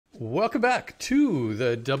Welcome back to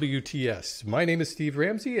the WTS. My name is Steve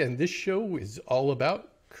Ramsey, and this show is all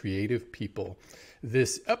about creative people.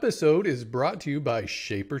 This episode is brought to you by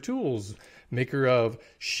Shaper Tools, maker of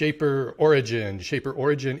Shaper Origin. Shaper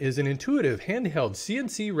Origin is an intuitive handheld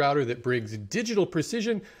CNC router that brings digital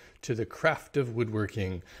precision to the craft of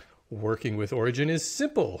woodworking. Working with Origin is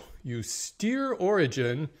simple. You steer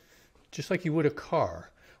Origin just like you would a car,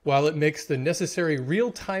 while it makes the necessary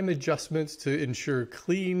real-time adjustments to ensure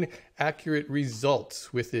clean, accurate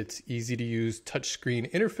results. With its easy-to-use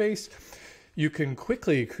touchscreen interface, you can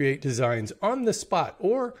quickly create designs on the spot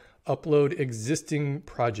or upload existing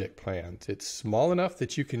project plans. It's small enough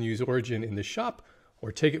that you can use Origin in the shop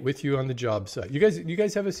or take it with you on the job site. You guys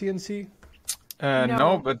have a CNC?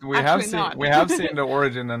 No, but we have seen the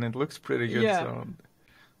Origin, and it looks pretty good. Yeah. So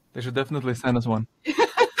they should definitely send us one.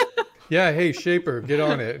 Yeah, hey, Shaper, get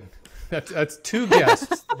on it. That's two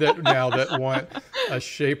guests that want a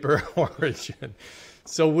Shaper Origin.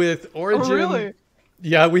 So with Origin... Oh, really?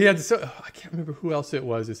 Yeah, we had... I can't remember who else it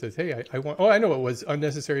was. It says, hey, I want... Oh, I know it was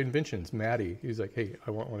Unnecessary Inventions, Maddie. He was like, hey,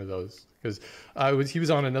 I want one of those. Because he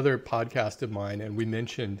was on another podcast of mine, and we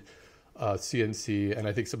mentioned CNC, and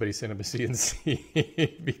I think somebody sent him a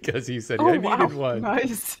CNC because he said, I needed one.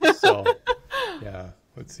 Nice. So, yeah.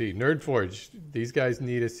 Let's see. Nerdforge. These guys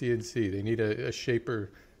need a CNC. They need a Shaper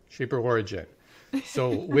Origin. So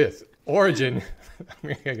with Origin,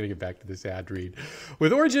 I'm going to get back to this ad read.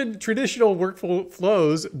 With Origin, traditional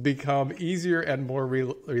workflows become easier and more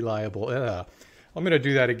reliable. I'm going to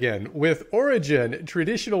do that again. With Origin,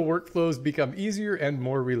 traditional workflows become easier and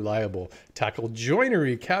more reliable. Tackle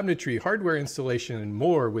joinery, cabinetry, hardware installation, and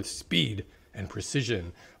more with speed and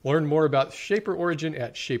precision. Learn more about Shaper Origin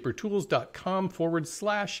at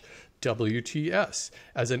shapertools.com/WTS.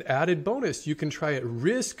 As an added bonus, you can try it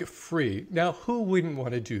risk-free. Now, who wouldn't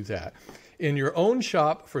want to do that? In your own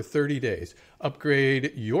shop for 30 days.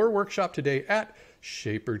 Upgrade your workshop today at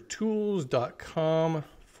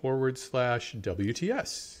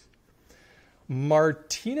shapertools.com/WTS.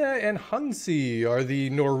 Martina and Hansi are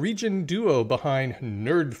the Norwegian duo behind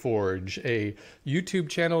Nerdforge, a YouTube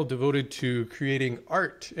channel devoted to creating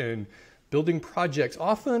art and building projects,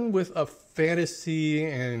 often with a fantasy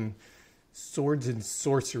and swords and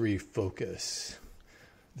sorcery focus.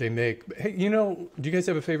 They make... Hey, do you guys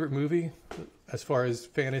have a favorite movie as far as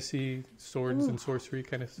fantasy, swords and sorcery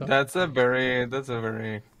kind of stuff? That's a very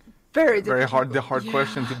hard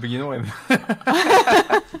question to begin with.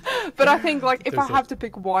 But I think, if I have to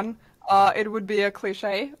pick one, it would be a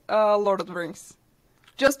cliche, Lord of the Rings.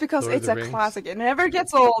 Just because it's a classic. It never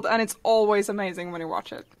gets old, and it's always amazing when you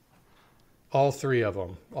watch it. All three of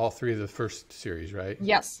them. All three of the first series, right?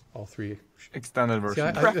 Yes. All three. Extended version.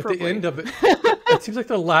 At the end of it, it seems like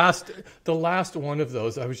the last one of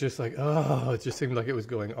those, I was just like, oh, it just seemed like it was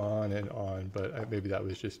going on and on, but maybe that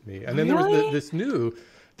was just me. And then there was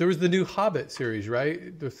There was the new Hobbit series,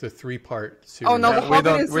 right? The 3-part series. Oh no, the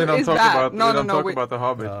Hobbit is bad. We don't talk about the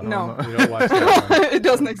Hobbit. No. You don't watch that one. It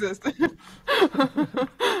doesn't exist.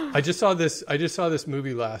 I just saw this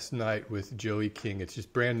movie last night with Joey King. It's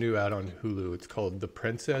just brand new out on Hulu. It's called The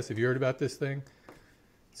Princess. Have you heard about this thing?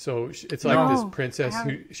 So it's like this princess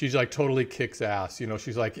she's like totally kicks ass.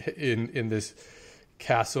 She's like in this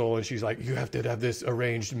castle, and she's like, you have to have this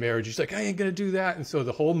arranged marriage. She's like, I ain't gonna do that. And so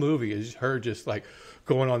the whole movie is her just like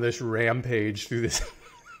going on this rampage through this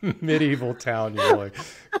medieval town.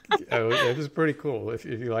 It was pretty cool if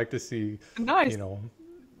you like to see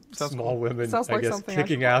small women, I guess,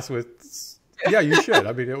 kicking ass with. Yeah, you should.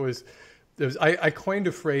 I mean, it was I coined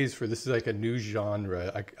a phrase for this. Is like a new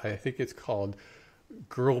genre. I think it's called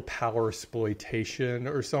girl power exploitation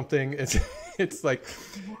or something. It's like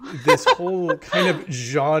this whole kind of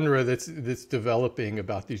genre that's developing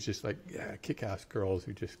about these just like kick-ass girls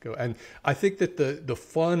who just go. And I think that the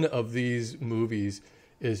fun of these movies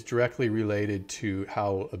is directly related to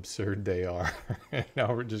how absurd they are.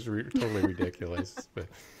 Now we're just totally ridiculous. But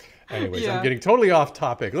anyways, I'm getting totally off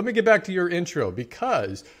topic. Let me get back to your intro,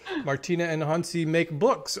 because Martina and Hansi make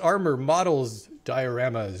books, armor, models,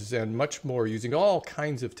 dioramas, and much more using all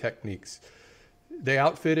kinds of techniques. They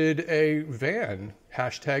outfitted a van,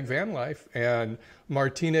 #van life, and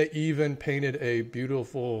Martina even painted a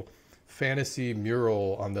beautiful fantasy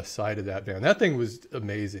mural on the side of that van. That thing was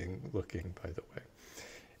amazing looking, by the way.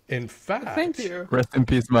 In fact... Thank you. Rest in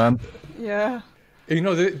peace, man. Yeah.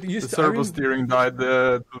 The servo steering died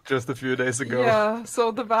just a few days ago. Yeah, so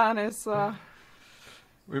the van is...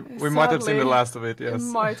 we might have seen the last of it, yes. It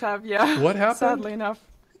might have, yeah. What happened? Sadly enough.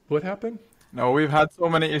 What happened? No, we've had so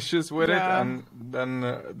many issues with it, and then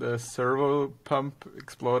the servo pump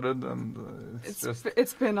exploded, and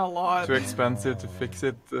it's been a lot. Too expensive to fix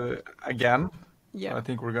it again. Yeah, so I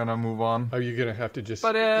think we're gonna move on. Are you gonna have to just?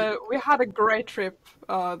 But we had a great trip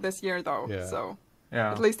this year, though. Yeah. So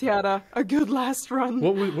at least he had a good last run.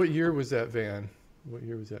 What year was that van? What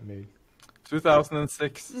year was that made?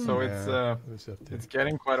 2006, so it's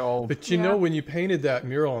getting quite old. But you know, when you painted that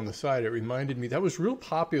mural on the side, it reminded me that was real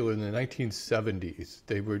popular in the 1970s.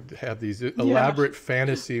 They would have these elaborate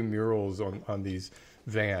fantasy murals on these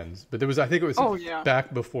vans. But I think it was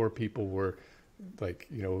back before people were like,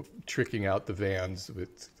 tricking out the vans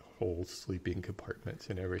with whole sleeping compartments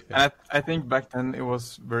and everything. And I think back then it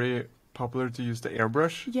was very popular to use the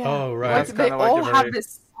airbrush. Yeah. Oh, right. Like they all have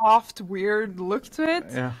this soft, weird look to it.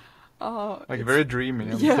 Yeah. Very dreamy.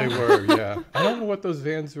 Yeah. They were, yeah. I don't know what those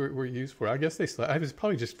vans were used for. I guess they slept. I was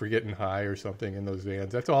probably just for getting high or something in those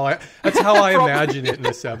vans. That's how I imagine it in the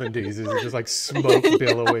 70s. Is just like smoke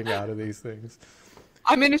billowing out of these things.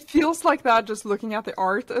 I mean, it feels like that just looking at the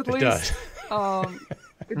art, at least.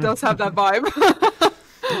 It does have that vibe.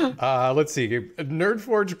 Let's see.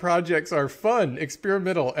 Nerdforge projects are fun,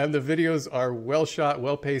 experimental, and the videos are well shot,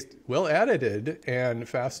 well paced, well edited, and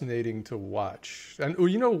fascinating to watch. And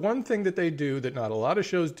one thing that they do that not a lot of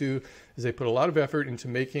shows do is they put a lot of effort into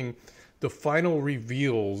making the final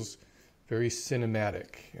reveals very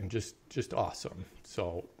cinematic and just awesome.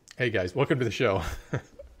 So, hey guys, welcome to the show.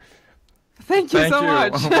 Thank you so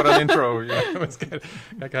much. What an intro. Yeah.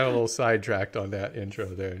 I got a little sidetracked on that intro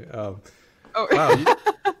there. Wow,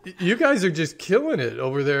 you guys are just killing it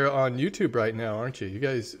over there on YouTube right now, aren't you? You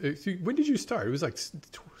guys, when did you start? It was like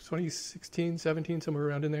 2016, 17, somewhere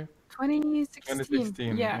around in there?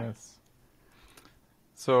 2016, yeah. Yes.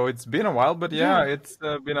 So it's been a while, but it's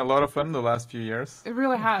been a lot of fun the last few years. It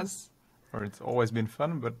really has. Or it's always been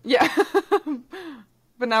fun, but... Yeah.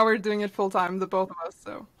 But now we're doing it full time, the both of us,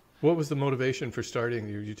 so... What was the motivation for starting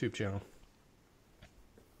your YouTube channel?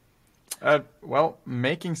 Well,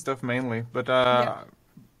 making stuff mainly, but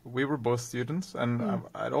we were both students, and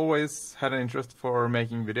I'd always had an interest for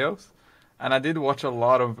making videos, and I did watch a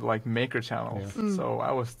lot of like maker channels, so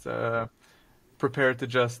I was prepared to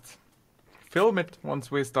just film it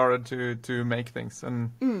once we started to make things,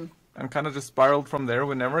 and kind of just spiraled from there.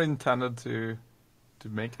 We never intended to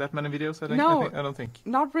make that many videos, I think. No, I don't think.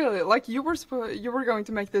 Not really. Like you were going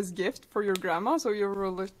to make this gift for your grandma, so you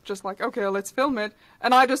were just like, okay, let's film it.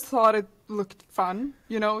 And I just thought it looked fun,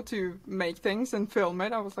 to make things and film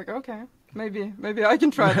it. I was like, okay, maybe I can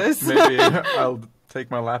try this. Maybe I'll take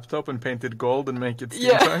my laptop and paint it gold and make it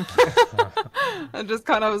steampunk. And just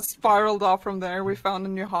kind of spiraled off from there. We found a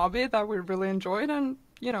new hobby that we really enjoyed, and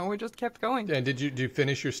we just kept going. And did you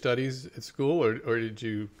finish your studies at school, or did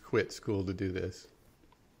you quit school to do this?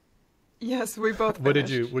 Yes, we both finished. What did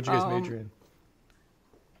you guys major in?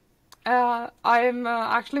 I'm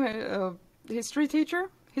actually a history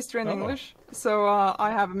teacher, history and English. So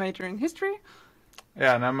I have a major in history.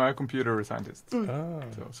 Yeah, and I'm a computer scientist, so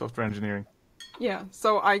software engineering. Yeah,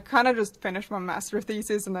 so I kind of just finished my master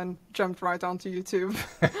thesis and then jumped right onto YouTube.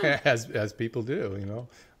 as people do, I'm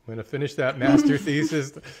going to finish that master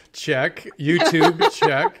thesis, check. YouTube,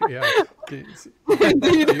 check. Yeah.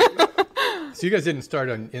 Indeed. So you guys didn't start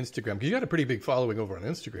on Instagram, because you got a pretty big following over on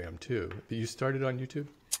Instagram too. You started on YouTube?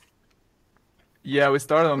 Yeah, we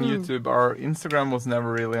started on YouTube. Our Instagram was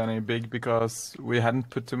never really any big because we hadn't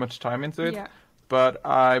put too much time into it. Yeah. But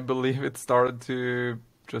I believe it started to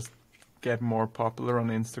just get more popular on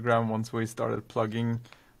Instagram once we started plugging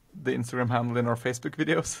the Instagram handle in our Facebook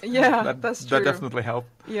videos. Yeah, that's true. That definitely helped.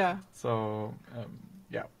 Yeah. So,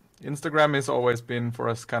 Instagram has always been for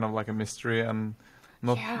us kind of like a mystery and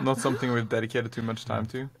not something we've dedicated too much time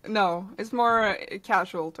to. No, it's more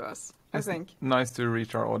casual to us, I think. Nice to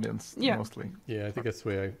reach our audience, mostly. Yeah, I think that's the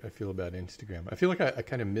way I feel about Instagram. I feel like I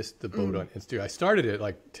kind of missed the boat on Instagram. I started it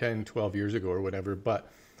like 10, 12 years ago or whatever,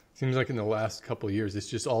 but it seems like in the last couple of years, it's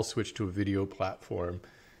just all switched to a video platform.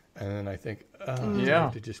 And I think, I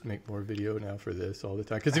have to just make more video now for this all the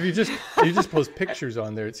time. Because if you just post pictures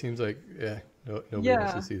on there, it seems like, nobody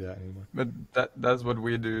wants to see that anymore. But that's what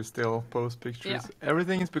we do, still post pictures. Yeah.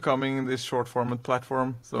 Everything is becoming this short format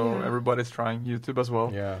platform, so everybody's trying. YouTube as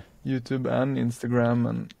well. Yeah. YouTube and Instagram,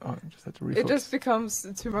 and I just had to refocus. It just becomes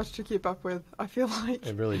too much to keep up with, I feel like.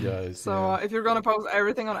 It really does. So if you're going to post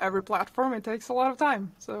everything on every platform, it takes a lot of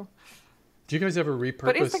time. So. Do you guys ever repurpose?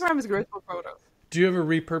 But Instagram is great for photos. Do you ever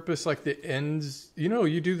repurpose like the ends?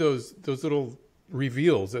 You do those little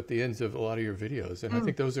reveals at the ends of a lot of your videos, and I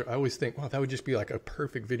think those are. I always think, wow, that would just be like a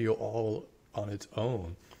perfect video all on its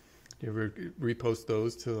own. Do you ever repost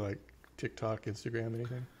those to like TikTok, Instagram,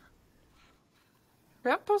 anything?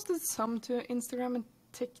 We have posted some to Instagram and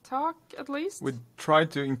TikTok at least. We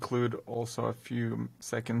tried to include also a few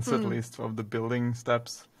seconds at least of the building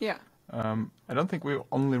steps. Yeah. I don't think we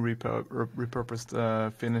only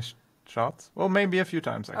repurposed finished shots. Well, maybe a few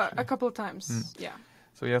times actually. A couple of times, yeah.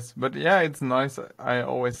 So yes, but yeah, it's nice. I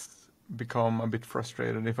always become a bit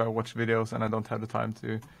frustrated if I watch videos and I don't have the time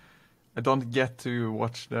to. I don't get to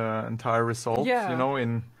watch the entire result,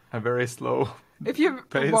 in a very slow. If you've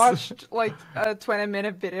watched like a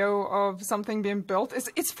 20-minute video of something being built,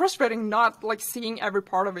 it's frustrating not like seeing every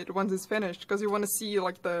part of it once it's finished, because you want to see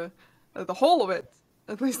like the whole of it.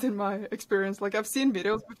 At least in my experience, like I've seen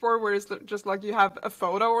videos before where it's just like you have a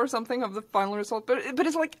photo or something of the final result, but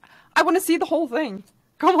it's like I want to see the whole thing.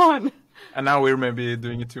 Come on. And now we're maybe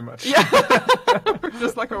doing it too much. Yeah, we're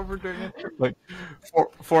just like overdoing it. Like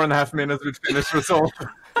 4.5 minutes with finished result.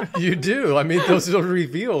 You do. I mean, those little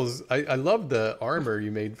reveals. I love the armor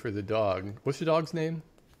you made for the dog. What's the dog's name?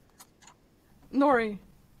 Nori.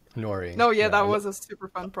 No, yeah, that was a super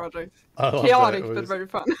fun project. Chaotic, but very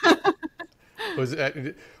fun. Was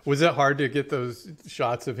it hard to get those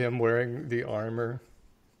shots of him wearing the armor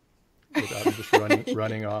without him just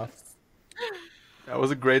running off? That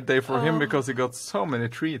was a great day for him because he got so many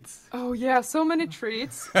treats. Oh yeah, so many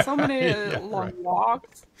treats, so many long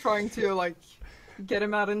walks, trying to like get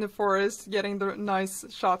him out in the forest, getting the nice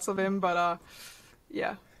shots of him. But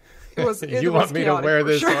yeah, it was. You want me to wear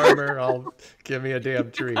this armor? I'll give me a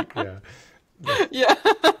damn treat. Yeah. Yeah.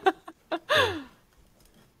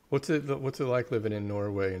 What's it like living in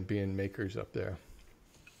Norway and being makers up there?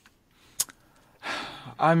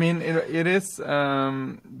 I mean, it is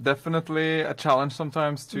definitely a challenge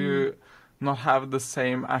sometimes to not have the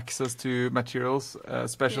same access to materials,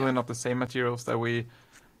 especially not the same materials that we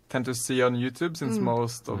tend to see on YouTube, since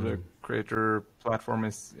most of the creator platform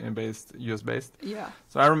is US based. Yeah.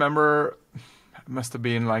 So I remember it must have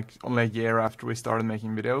been like only a year after we started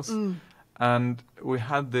making videos, and we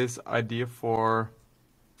had this idea for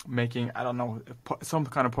making, I don't know, some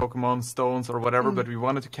kind of Pokemon stones or whatever, but we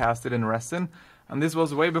wanted to cast it in resin. And this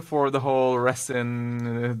was way before the whole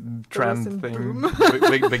resin trend thing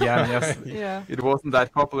began. Yes, yeah. It wasn't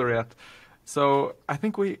that popular yet. So I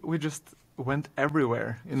think we just went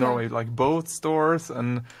everywhere in Norway, like boat stores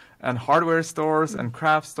and hardware stores and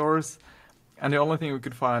craft stores. And the only thing we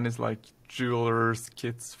could find is like jewelers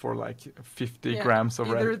kits for like 50 grams of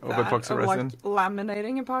epoxy resin. Like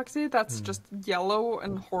laminating epoxy that's just yellow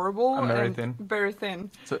and horrible and very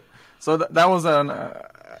thin. So that was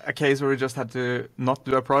a case where we just had to not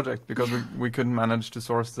do a project because we couldn't manage to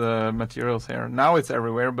source the materials here. Now it's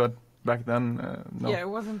everywhere, but back then, no. Yeah, it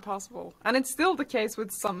wasn't possible. And it's still the case with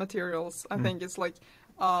some materials. I think it's like,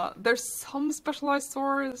 there's some specialized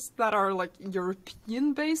stores that are like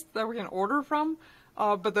European based that we can order from,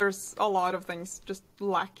 but there's a lot of things just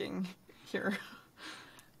lacking here.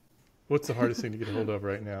 What's the hardest thing to get a hold of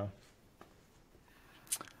right now?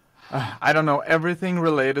 I don't know, everything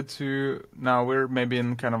related to, now we're maybe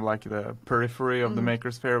in kind of like the periphery of the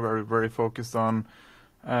maker sphere where we're very focused on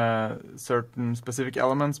certain specific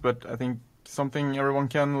elements, but I think something everyone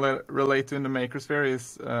can relate to in the maker sphere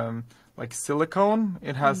is like silicone.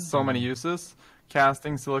 It has so many uses,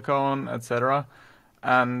 casting silicone, etc.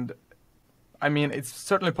 And I mean, it's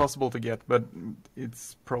certainly possible to get, but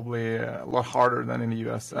it's probably a lot harder than in the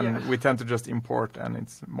US. And we tend to just import, and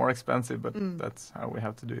it's more expensive, but that's how we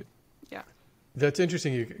have to do it. Yeah. That's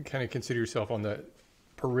interesting. You kind of consider yourself on the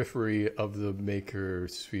periphery of the maker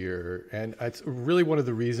sphere. And it's really one of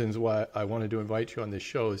the reasons why I wanted to invite you on this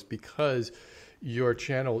show is because your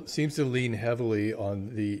channel seems to lean heavily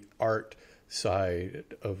on the art side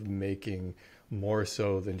of making, more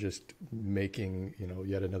so than just making, you know,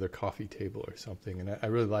 yet another coffee table or something. And I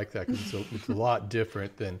really like that because it's a lot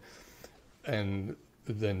different than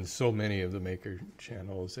so many of the maker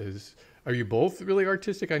channels. Are you both really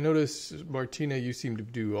artistic? I notice, Martina, you seem to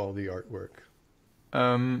do all the artwork.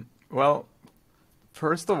 Well,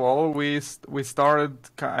 first of all,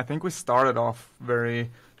 I think we started off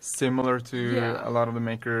very similar to a lot of the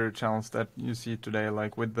maker channels that you see today,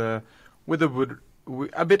 like with the wood,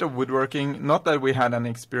 a bit of woodworking. Not that we had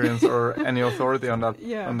any experience or any authority on that.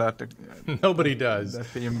 On that. Nobody does. That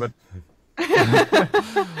theme, but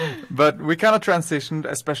but we kind of transitioned,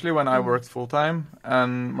 especially when I worked full time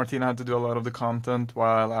and Martina had to do a lot of the content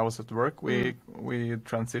while I was at work. We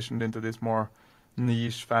transitioned into this more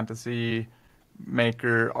niche fantasy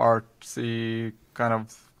maker artsy kind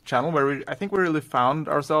of channel where I think we really found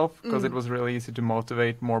ourselves because it was really easy to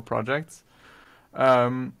motivate more projects.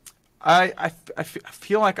 I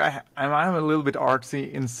feel like I'm a little bit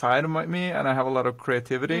artsy inside of me, and I have a lot of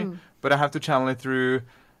creativity, but I have to channel it through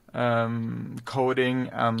coding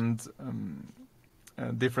and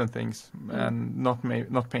different things, and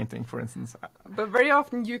not painting, for instance. But very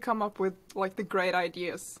often you come up with like the great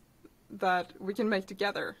ideas that we can make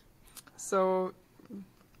together. So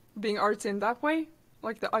being artsy in that way,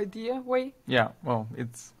 like the idea way. Yeah, well,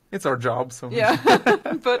 it's our job, so. Yeah,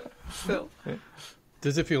 but still.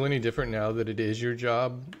 Does it feel any different now that it is your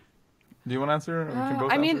job? Do you want to answer? We can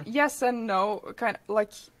both I mean, answer? yes and no. Kind of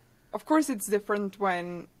like, of course, it's different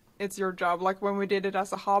when it's your job. Like when we did it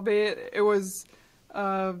as a hobby, it was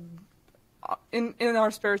in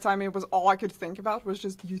our spare time. It was all I could think about was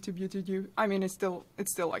just YouTube. I mean, it's still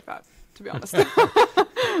like that, to be honest.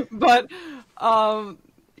 But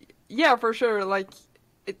yeah, for sure. Like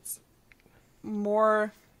it's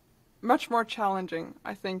much more challenging,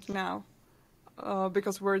 I think, now.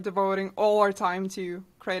 Because we're devoting all our time to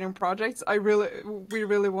creating projects. We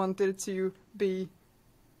really wanted to be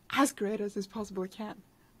as great as it possibly can.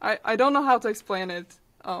 I don't know how to explain it.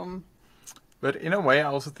 But in a way, I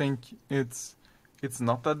also think it's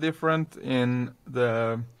not that different in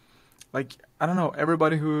the, like, I don't know,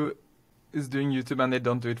 everybody who is doing YouTube and they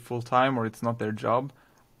don't do it full time or it's not their job,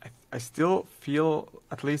 I still feel,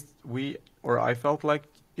 at least I felt like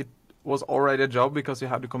it was already a job because you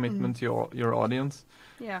have the commitment to your audience.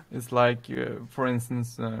 Yeah. It's like, for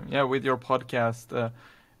instance, with your podcast,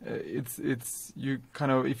 it's you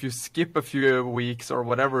kind of, if you skip a few weeks or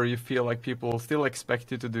whatever, you feel like people still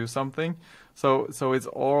expect you to do something. So it's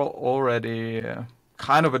already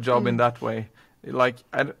kind of a job in that way. Like,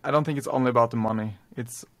 I don't think it's only about the money.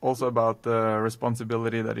 It's also about the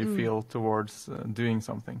responsibility that you feel towards doing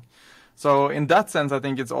something. So in that sense, I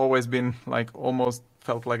think it's always been like almost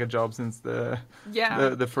felt like a job since the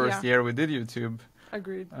first year we did YouTube.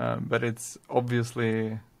 Agreed. But it's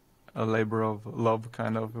obviously a labor of love,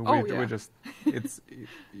 kind of. We just,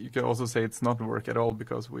 you can also say it's not work at all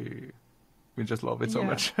because we just love it so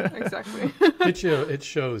much. Exactly. It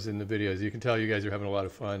shows in the videos. You can tell you guys are having a lot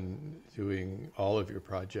of fun doing all of your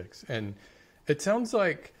projects. And it sounds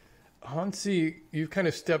like, Hansi, you've kind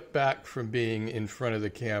of stepped back from being in front of the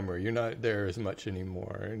camera. You're not there as much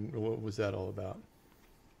anymore. And what was that all about?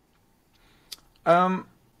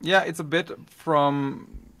 Yeah, it's a bit from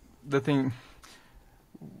the thing.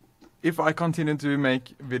 If I continue to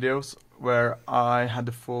make videos where I had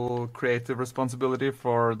the full creative responsibility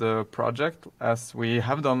for the project, as we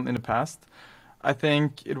have done in the past, I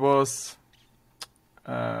think it was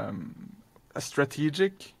a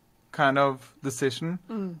strategic kind of decision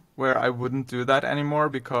where I wouldn't do that anymore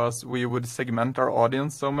because we would segment our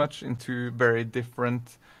audience so much into very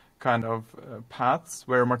different kind of paths,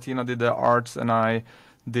 where Martina did the arts and I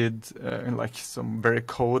did like some very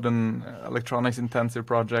code and electronics intensive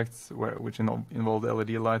projects which involved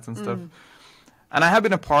LED lights and stuff. And I have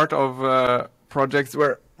been a part of projects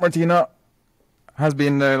where Martina has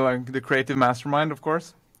been like the creative mastermind, of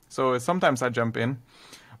course. So sometimes I jump in,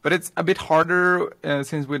 but it's a bit harder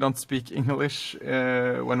since we don't speak English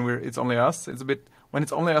when it's only us. When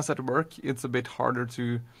it's only us at work, it's a bit harder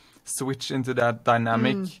to switch into that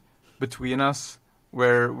dynamic between us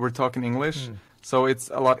where we're talking English. So it's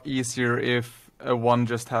a lot easier if one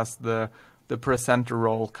just has the presenter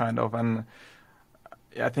role, kind of, and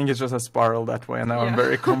I think it's just a spiral that way. And now I'm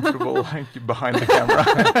very comfortable like behind the camera.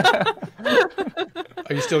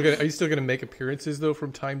 Are you still gonna make appearances though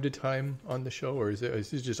from time to time on the show, or is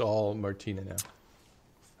this just all Martina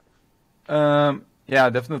now? Yeah,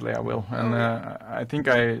 definitely I will, and I think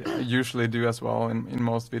I usually do as well. In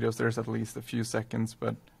most videos, there's at least a few seconds,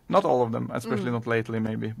 but not all of them, especially not lately,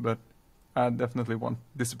 maybe, but. I definitely won't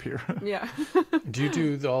disappear. Yeah. Do you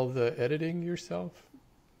do all the editing yourself?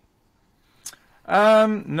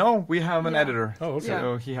 No, we have an editor. Oh, okay.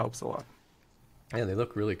 So he helps a lot. Yeah, they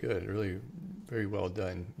look really good. Really, very well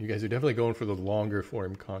done. You guys are definitely going for the longer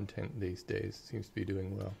form content these days. Seems to be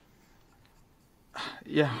doing well.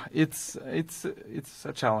 Yeah, it's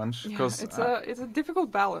a challenge because it's a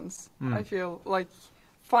difficult balance. I feel like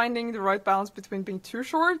finding the right balance between being too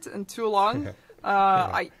short and too long.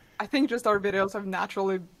 I think just our videos have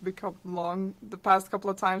naturally become long the past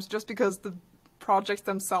couple of times just because the projects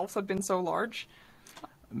themselves have been so large.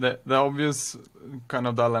 The obvious kind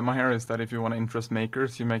of dilemma here is that if you want to interest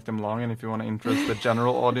makers, you make them long, and if you want to interest the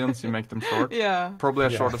general audience, you make them short. Yeah. Probably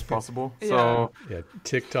as short as possible. So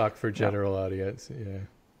TikTok for general audience.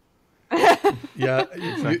 Yeah. Yeah,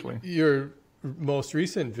 exactly. Your most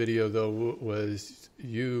recent video though was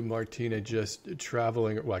you, Martina, just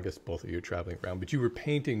traveling. Well, I guess both of you are traveling around, but you were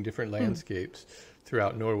painting different landscapes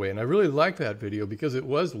throughout Norway, and I really liked that video because it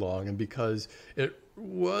was long and because it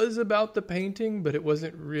was about the painting, but it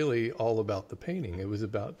wasn't really all about the painting. It was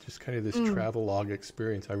about just kind of this travelogue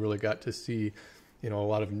experience. I really got to see, a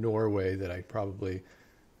lot of Norway that I probably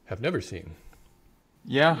have never seen.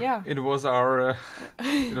 Yeah. It was our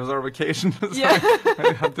vacation. So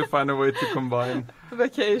I had to find a way to combine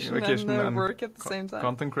vacation and work at the same time.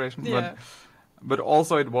 Content creation. Yeah. But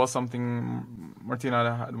also it was something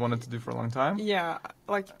Martina had wanted to do for a long time. Yeah,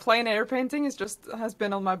 like plein air painting has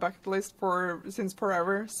been on my bucket list since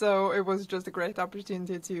forever. So it was just a great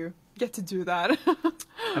opportunity to get to do that.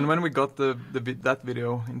 And when we got that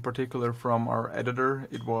video in particular from our editor,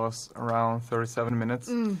 it was around 37 minutes.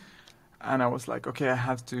 And I was like, okay,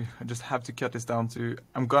 I just have to cut this down to,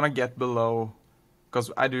 I'm gonna get below,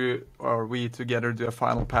 because we together do a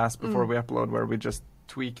final pass before we upload where we just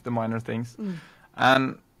tweak the minor things.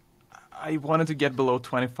 And I wanted to get below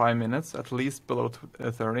 25 minutes, at least below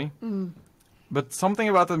 30. But something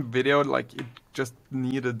about the video, like it just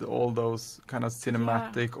needed all those kind of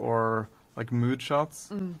cinematic or like mood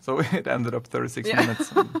shots. So it ended up 36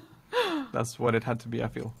 minutes. That's what it had to be, I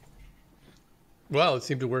feel. Well, it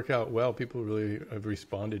seemed to work out well. People really have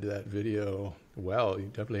responded to that video well. You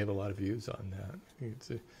definitely have a lot of views on that.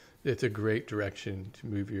 It's a great direction to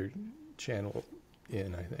move your channel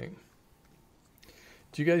in, I think.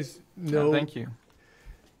 Do you guys know? Thank you.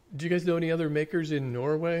 Do you guys know any other makers in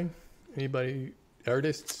Norway? Anybody,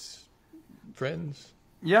 artists, friends?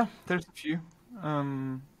 Yeah, there's a few,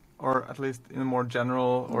 or at least in a more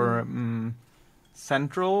general or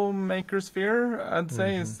central maker sphere, I'd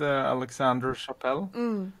say, is Alexander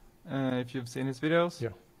Chappelle. If you've seen his videos. Yeah.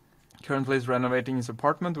 Currently he's renovating his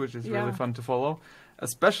apartment, which is really fun to follow.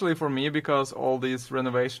 Especially for me, because all these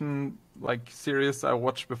renovation series I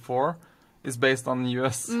watched before is based on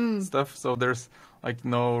US stuff. So there's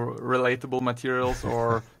no relatable materials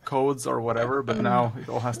or codes or whatever, but now it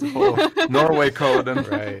all has to follow Norway code and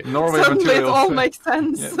Norway Suddenly materials. It all makes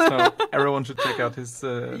sense. So everyone should check out his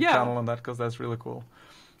channel on that, because that's really cool.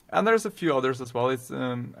 And there's a few others as well. It's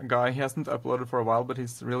a guy, he hasn't uploaded for a while, but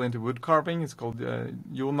he's really into wood carving. It's called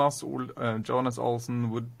Jonas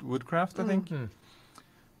Olsen Woodcraft, I think.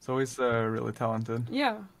 So he's really talented.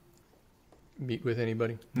 Yeah. Meet with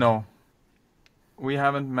anybody? No. We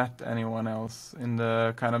haven't met anyone else in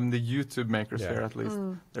the YouTube maker sphere, at least.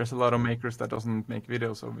 There's a lot of makers that doesn't make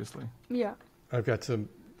videos, obviously. Yeah. I've got some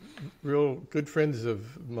real good friends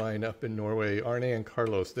of mine up in Norway, Arne and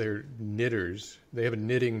Carlos. They're knitters. They have a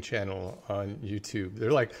knitting channel on YouTube.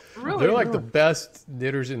 They're the best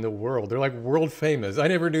knitters in the world. They're like world famous. I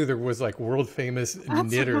never knew there was world famous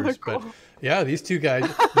knitters, really cool. But yeah, these two guys,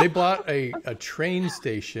 they bought a train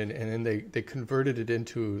station and then they converted it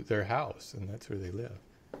into their house, and that's where they live.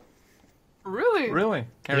 Really? Really?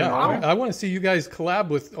 Yeah, I want to see you guys collab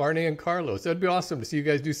with Arne and Carlos. That'd be awesome to see you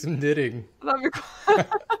guys do some knitting. That'd be cool.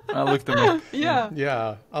 I'll look them up. Yeah.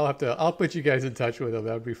 Yeah, I'll put you guys in touch with them.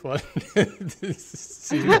 That'd be fun to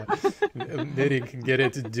see what knitting can get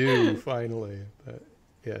it to do finally. But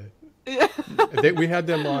yeah. We had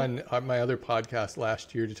them on my other podcast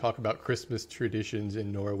last year to talk about Christmas traditions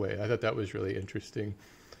in Norway. I thought that was really interesting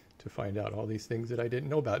to find out all these things that I didn't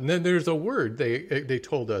know about. And then there's a word they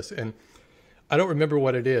told us, and I don't remember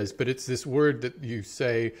what it is, but it's this word that you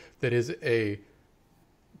say that is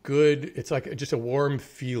it's like just a warm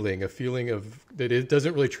feeling, a feeling of that it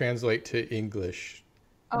doesn't really translate to English.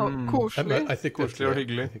 Oh, koselig. I think that's it.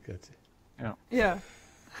 I think that's it. Yeah. Yeah.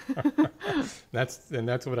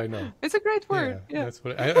 That's what I know. It's a great word. Yeah. That's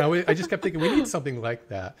what I just kept thinking. We need something like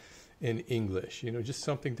that in English. Just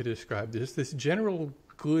something to describe this general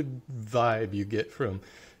good vibe you get from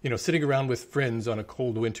sitting around with friends on a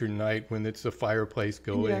cold winter night when it's a fireplace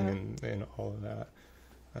going and all of that.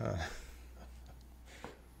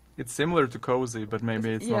 It's similar to cozy, but maybe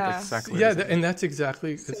it's not exactly. Yeah, and that's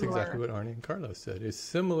exactly what Arne and Carlos said. It's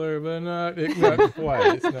similar, but not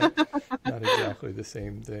quite. It's not exactly the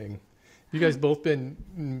same thing. You guys both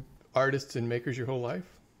been artists and makers your whole life?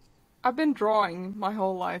 I've been drawing my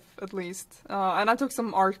whole life, at least. And I took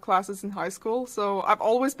some art classes in high school, so I've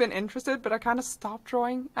always been interested, but I kind of stopped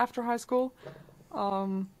drawing after high school.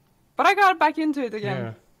 But I got back into it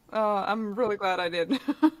again. Yeah. I'm really glad I did.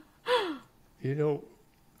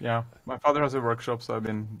 Yeah, my father has a workshop, so I've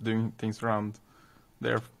been doing things around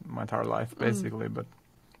there my entire life, basically, but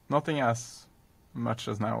nothing as much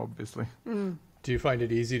as now, obviously. Do you find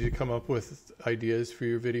it easy to come up with ideas for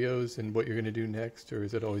your videos and what you're going to do next, or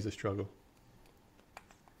is it always a struggle?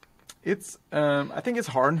 It's, I think it's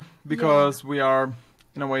hard because we are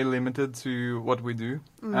in a way limited to what we do,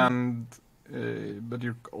 but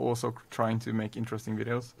you're also trying to make interesting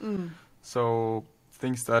videos. So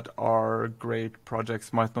things that are great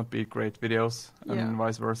projects might not be great videos, and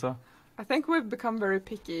vice versa. I think we've become very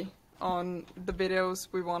picky on the videos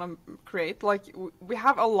we want to create. Like, we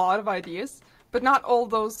have a lot of ideas, but not all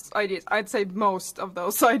those ideas. I'd say most of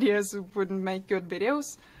those ideas wouldn't make good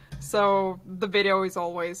videos. So the video is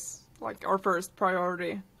always like our first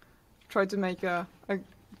priority. Try to make a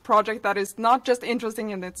project that is not just interesting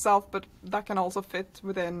in itself, but that can also fit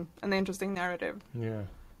within an interesting narrative. Yeah.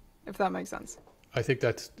 If that makes sense. I think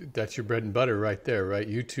that's your bread and butter right there, right?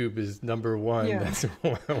 YouTube is number one. Yeah. That's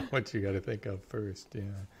what you got to think of first. Yeah.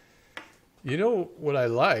 You know what I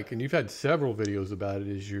like, and you've had several videos about it,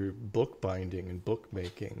 is your book binding and book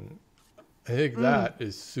making. I think that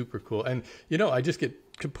is super cool. And, you know, I just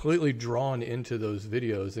get completely drawn into those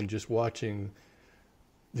videos and just watching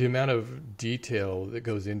the amount of detail that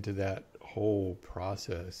goes into that whole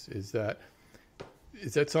process. Is that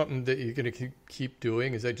something that you're going to keep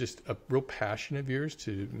doing? Is that just a real passion of yours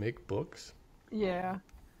to make books? Yeah.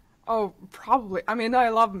 Oh, probably. I mean, I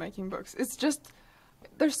love making books. It's just,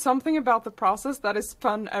 there's something about the process that is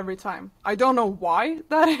fun every time. I don't know why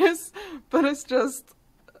that is, but it's just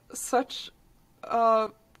such a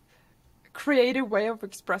creative way of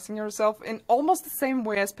expressing yourself in almost the same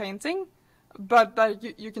way as painting, but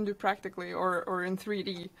that you can do practically or in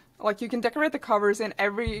 3D. Like, you can decorate the covers in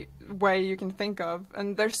every way you can think of,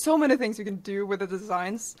 and there's so many things you can do with the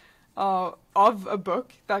designs of a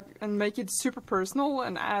book that and make it super personal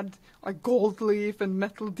and add like gold leaf and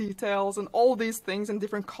metal details and all these things and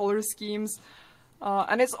different color schemes.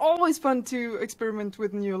 And it's always fun to experiment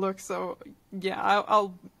with new looks. So yeah,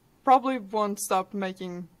 I'll probably won't stop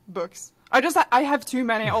making books. I have too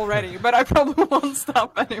many already, but I probably won't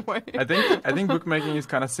stop anyway. I think bookmaking is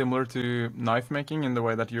kind of similar to knife making in the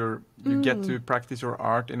way that you get to practice your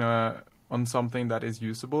art on something that is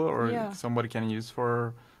usable or somebody can use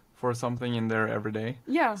for something in their everyday.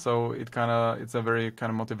 Yeah. So it's a very kind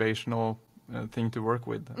of motivational thing to work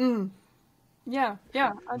with. Yeah.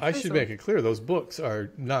 I should make it clear, those books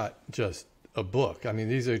are not just a book. I mean,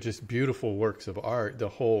 these are just beautiful works of art.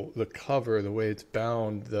 The cover, the way it's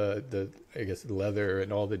bound, the I guess the leather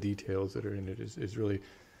and all the details that are in it is really,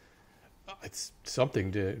 it's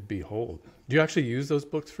something to behold. Do you actually use those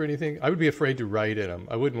books for anything? I would be afraid to write in them.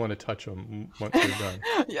 I wouldn't want to touch them once they're done.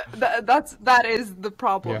 Yeah, that is the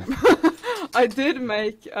problem. Yeah. I did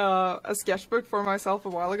make a sketchbook for myself a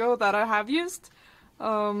while ago that I have used.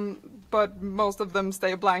 But most of them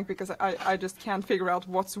stay blank because I just can't figure out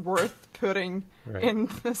what's worth putting in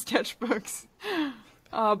the sketchbooks.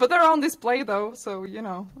 But they're on display though, so you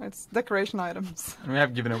know, it's decoration items. And we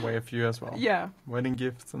have given away a few as well. Yeah. Wedding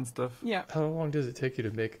gifts and stuff. Yeah. How long does it take you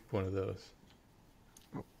to make one of those?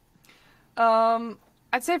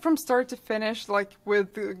 I'd say from start to finish, like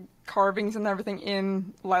with the carvings and everything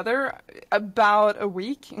in leather, about a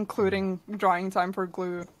week, including drying time for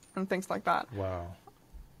glue and things like that. Wow.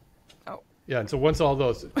 Oh. Yeah, and so once all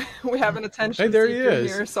those... We have an attention hey, there he seeker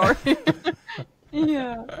is. Here, sorry.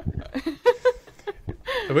 Yeah.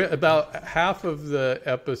 About half of the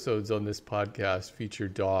episodes on this podcast feature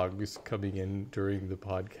dogs coming in during the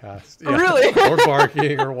podcast. Yeah. Really? Or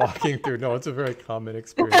barking or walking through. No, it's a very common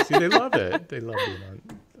experience. See, they love it. They love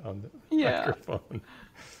it on the microphone.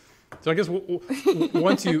 So I guess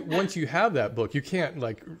once you have that book, you can't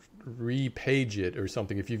like repage it or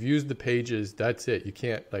something. If you've used the pages, that's it. You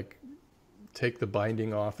can't like take the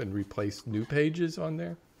binding off and replace new pages on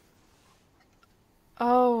there.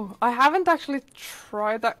 Oh, I haven't actually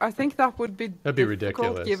tried that. I think that would be that'd be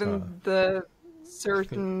ridiculous, given the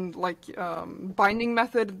certain like binding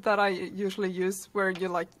method that I usually use, where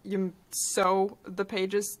you sew the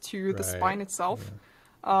pages to the spine itself.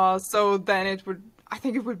 Yeah. So then I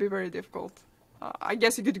think it would be very difficult. I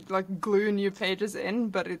guess you could like glue new pages in,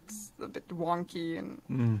 but it's a bit wonky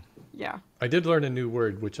and yeah. I did learn a new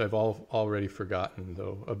word, which I've already forgotten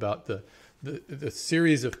though, about the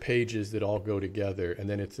series of pages that all go together, and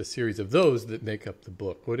then it's a series of those that make up the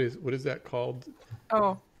book. What is that called?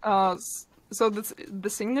 Oh, so the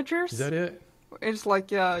signatures. Is that it? It's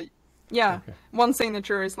like okay. One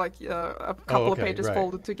signature is like a couple of pages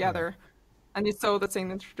folded together, and you sew the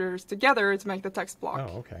signatures together to make the text block.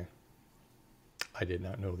 Oh, okay. I did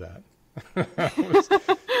not know that.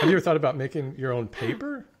 Have you ever thought about making your own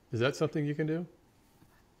paper? Is that something you can do?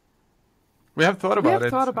 We have thought about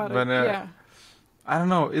it. But, yeah. I don't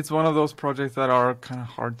know. It's one of those projects that are kind of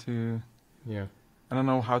hard to. Yeah. I don't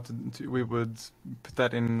know how we would put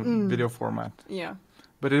that in video format. Yeah.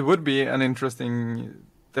 But it would be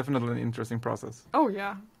definitely an interesting process. Oh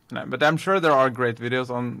yeah. No, but I'm sure there are great videos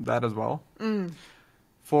on that as well.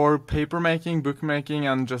 for paper making, book making,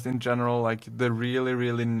 and just in general, like the really,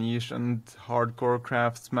 really niche and hardcore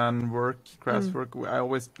craftswork, I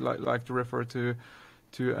always like to refer to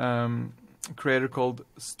a creator called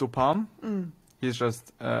Stopan. He's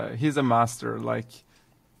just he's a master, like.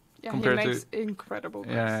 Yeah, he makes incredible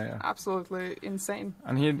books. Yeah. Absolutely insane.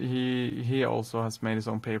 And he also has made his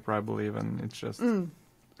own paper, I believe, and it's just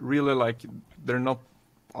really like they're not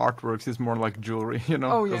artworks; it's more like jewelry, you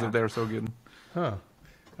know, because they're so good. Huh.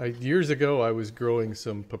 Years ago, I was growing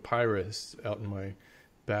some papyrus out in my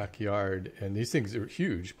backyard, and these things are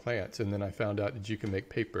huge plants. And then I found out that you can make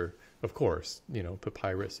paper. Of course, you know,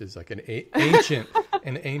 papyrus is like an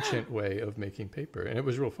ancient way of making paper, and it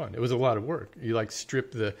was real fun. It was a lot of work. You like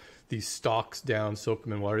strip these stalks down, soak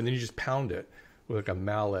them in water, and then you just pound it with like a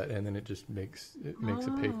mallet, and then it just makes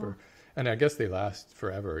a paper. And I guess they last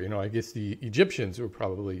forever. You know, I guess the Egyptians were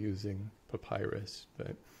probably using papyrus,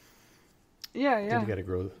 but. Yeah. Then you got to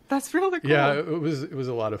grow. That's really cool. Yeah, it was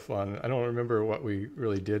a lot of fun. I don't remember what we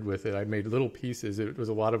really did with it. I made little pieces. It was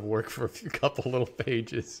a lot of work for a couple little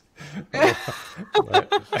pages.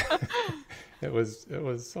 But it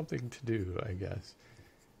was something to do, I guess.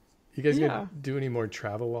 You guys gonna do any more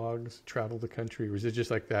travel logs, travel the country, or is it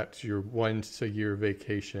just like that's your once a year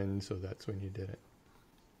vacation, so that's when you did it?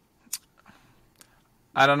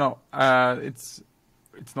 I don't know. It's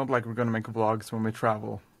not like we're gonna make vlogs when we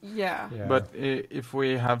travel. Yeah. But if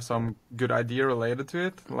we have some good idea related to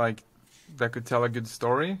it, like that could tell a good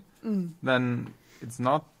story, then it's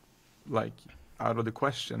not like out of the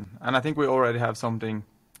question. And I think we already have something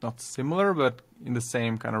not similar, but in the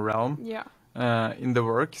same kind of realm. Yeah. In the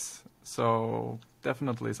works. So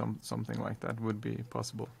definitely something like that would be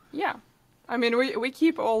possible. Yeah. I mean, we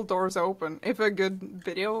keep all doors open. If a good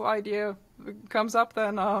video idea comes up,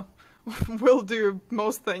 then we'll do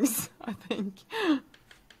most things, I think.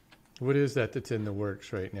 What is that's in the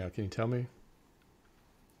works right now? Can you tell me?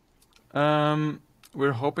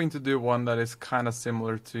 We're hoping to do one that is kind of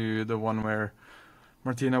similar to the one where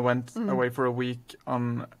Martina went away for a week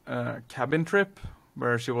on a cabin trip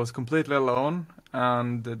where she was completely alone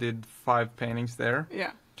and did 5 paintings there.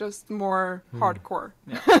 Yeah, just more hardcore.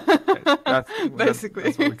 Yeah, that's basically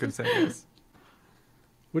that's what we could say. Yes.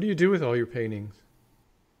 What do you do with all your paintings?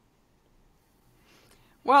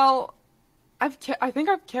 Well, I think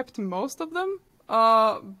I've kept most of them,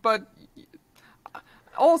 but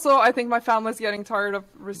also I think my family's getting tired of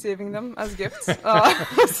receiving them as gifts.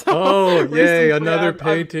 So yay! Another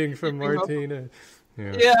painting from Martina.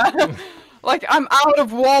 Yeah. Like, I'm out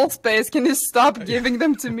of wall space. Can you stop giving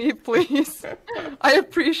them to me, please? I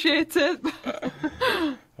appreciate it.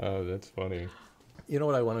 Oh, that's funny. You know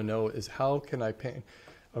what I want to know is how can I paint?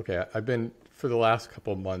 Okay, I've been for the last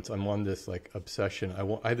couple of months. I'm on this like obsession.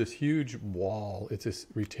 I have this huge wall. It's this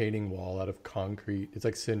retaining wall out of concrete. It's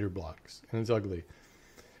like cinder blocks, and it's ugly.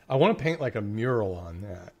 I want to paint like a mural on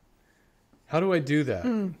that. How do I do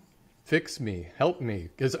that? Fix me, help me,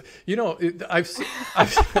 because you know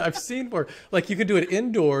I've seen where like you can do it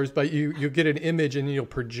indoors, but you get an image and you'll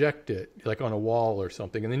project it like on a wall or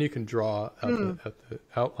something, and then you can draw out the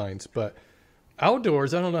outlines. But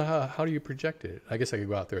outdoors, I don't know how do you project it. I guess I could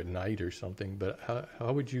go out there at night or something, but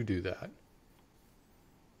how would you do that?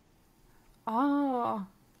 Oh,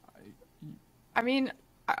 I mean,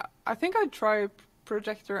 I think I'd try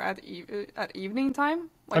projector at evening time.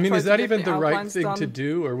 Like, I mean, is that even the right thing to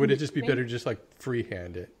do, or would it just be better just like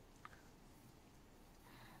freehand it?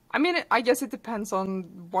 I mean, I guess it depends on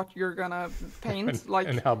what you're gonna paint,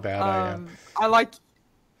 and how bad I am. I like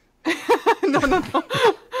no.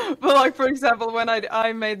 But like, for example, when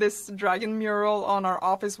I made this dragon mural on our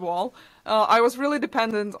office wall, I was really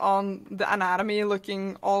dependent on the anatomy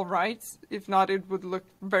looking all right. If not, it would look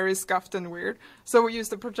very scuffed and weird. So we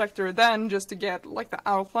used the projector then just to get like the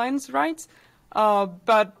outlines right.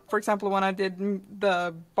 But for example, when I did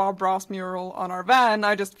the Bob Ross mural on our van,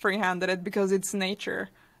 I just freehanded it because it's nature.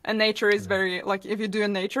 And nature is very, like, if you do a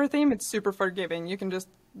nature theme, it's super forgiving. You can just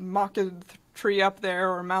mock a tree up there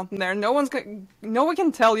or a mountain there. No one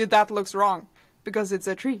can tell you that looks wrong because it's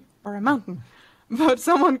a tree or a mountain. But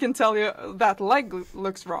someone can tell you that leg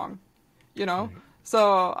looks wrong, you know? Right.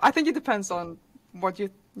 So I think it depends on what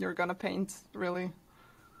you're gonna paint, really.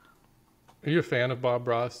 Are you a fan of Bob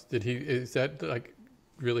Ross? Is that like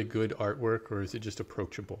really good artwork, or is it just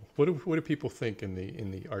approachable? What do people think in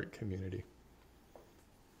the art community?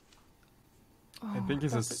 I think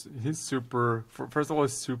he's super. First of all,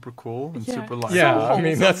 he's super cool and super light. Yeah, I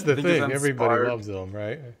mean that's the thing. Everybody loves him,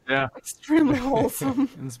 right? Yeah, extremely wholesome.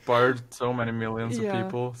 Inspired so many millions of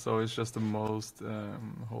people, so he's just the most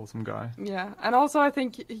wholesome guy. Yeah, and also I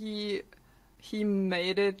think he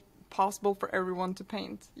made it possible for everyone to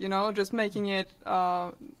paint, you know, just making it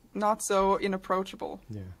not so inapproachable.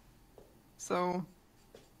 Yeah. So,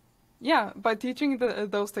 yeah, by teaching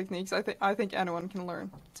those techniques, I think anyone can learn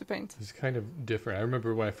to paint. It's kind of different. I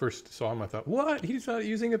remember when I first saw him, I thought, what? He's not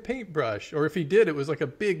using a paintbrush. Or if he did, it was like a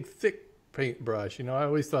big, thick paintbrush. You know, I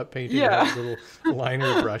always thought painting had little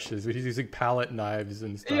liner brushes. He's using palette knives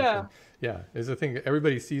and stuff. Yeah. And yeah, there's a thing.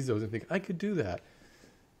 Everybody sees those and think, I could do that.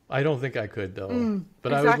 I don't think I could, though.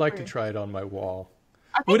 But I would like to try it on my wall.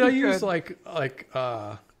 Would I use like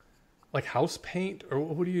house paint, or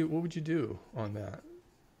what would you do on that?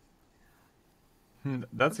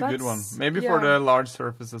 That's a good one. Maybe for the large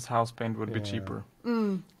surfaces, house paint would be cheaper.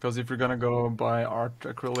 Because if you're gonna go buy art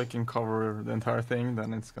acrylic and cover the entire thing,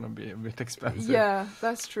 then it's gonna be a bit expensive. Yeah,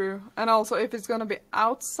 that's true. And also, if it's gonna be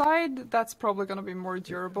outside, that's probably gonna be more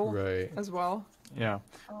durable, as well. Yeah,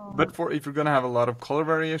 but if you're gonna have a lot of color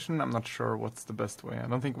variation, I'm not sure what's the best way. I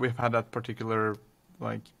don't think we've had that particular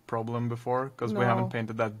problem before, because we haven't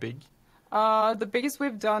painted that big. The biggest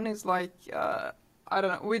we've done is like I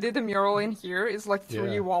don't know. We did a mural in here. It's like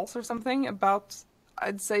 3 walls or something, about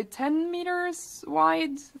I'd say 10 meters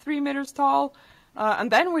wide, 3 meters tall, and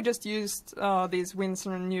then we just used these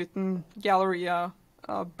Winsor & Newton Galleria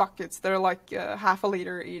buckets. They're like half a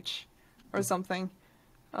liter each, or something.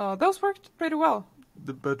 Those worked pretty well.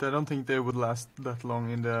 But I don't think they would last that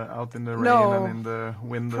long out in the rain and in the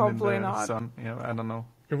wind and in the sun. Yeah, I don't know.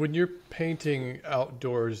 And when you're painting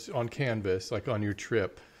outdoors on canvas, like on your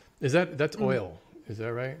trip, that's oil? Is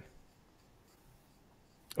that right?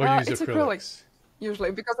 Or you use it's acrylics?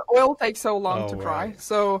 Usually, because oil takes so long to dry. Right.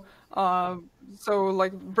 So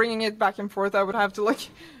like bringing it back and forth, I would have to like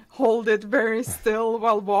hold it very still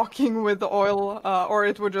while walking with the oil, or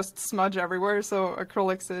it would just smudge everywhere. So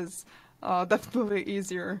acrylics is definitely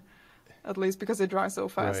easier, at least because it dries so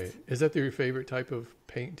fast. Right. Is that your favorite type of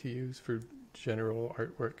paint to use for general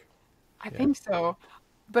artwork? I think so.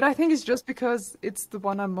 But I think it's just because it's the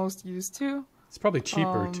one I'm most used to. It's probably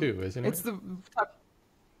cheaper too, isn't it? It's the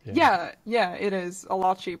yeah, it is a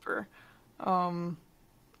lot cheaper. And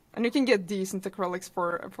you can get decent acrylics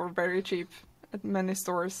for very cheap at many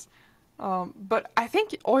stores. But I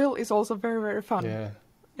think oil is also very, very fun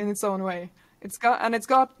in its own way. It's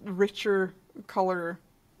got richer color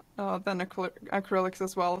than acrylics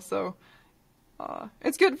as well. So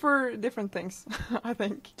it's good for different things, I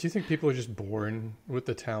think. Do you think people are just born with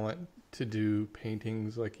the talent to do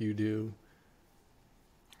paintings like you do?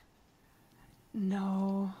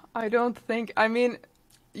 No, I don't think. I mean,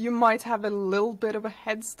 you might have a little bit of a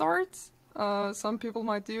head start. Some people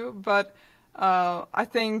might do, but I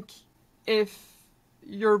think if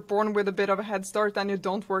you're born with a bit of a head start and you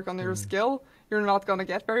don't work on your skill, you're not going to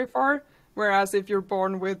get very far. Whereas if you're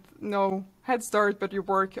born with no head start, but you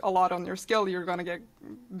work a lot on your skill, you're going to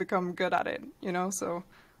become good at it, you know? So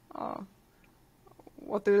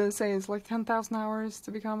what do they say? It's like 10,000 hours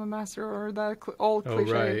to become a master, or that old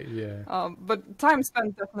cliche. Oh, right, yeah. But time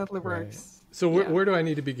spent definitely works. Right. So where do I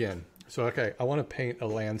need to begin? So, okay, I want to paint a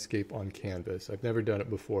landscape on canvas. I've never done it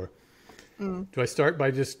before. Do I start by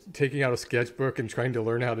just taking out a sketchbook and trying to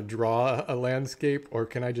learn how to draw a landscape, or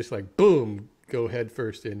can I just like, boom, go head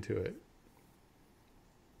first into it?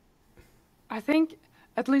 I think,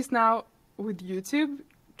 at least now with YouTube,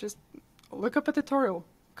 just look up a tutorial,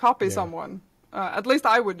 copy someone. At least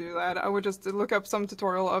I would do that. I would just look up some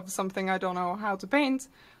tutorial of something I don't know how to paint,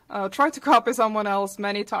 try to copy someone else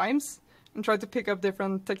many times, and try to pick up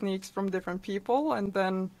different techniques from different people, and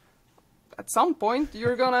then at some point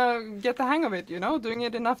you're gonna get the hang of it, you know? Doing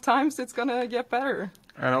it enough times, it's gonna get better.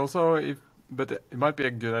 And also, but it might be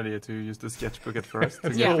a good idea to use the sketchbook at first to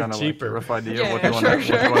get kind of like a rough idea of what you want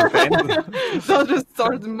to paint. So just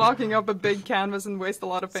start mocking up a big canvas and waste a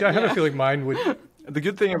lot of paint. See, I have a feeling mine would... The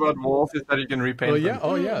good thing about walls is that you can repaint them.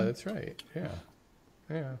 Oh yeah, that's right.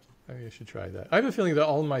 Yeah. Maybe I should try that. I have a feeling that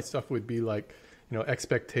all my stuff would be like, you know,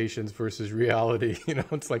 expectations versus reality. You know,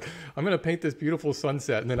 it's like, I'm going to paint this beautiful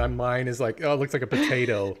sunset, and then mine is like, oh, it looks like a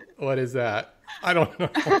potato. What is that? I don't know.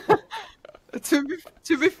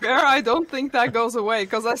 To be fair, I don't think that goes away,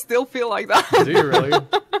 because I still feel like that. Do you really?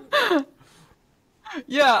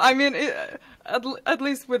 Yeah, I mean, at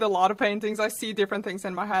least with a lot of paintings, I see different things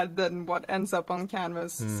in my head than what ends up on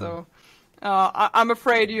canvas. So I'm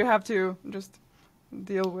afraid you have to just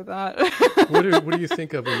deal with that. What do you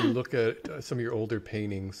think of when you look at some of your older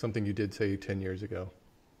paintings, something you did, say, 10 years ago?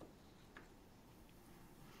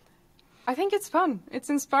 I think it's fun. It's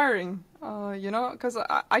inspiring, you know, because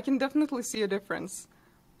I can definitely see a difference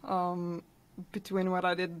between what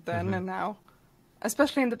I did then and now.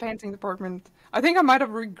 especially in the painting department. I think I might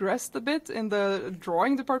have regressed a bit in the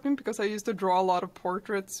drawing department because I used to draw a lot of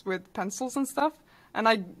portraits with pencils and stuff, and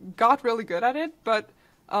I got really good at it. But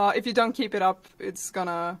if you don't keep it up, it's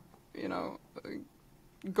gonna,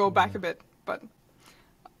 go back a bit. But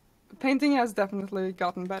painting has definitely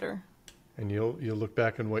gotten better. And you'll look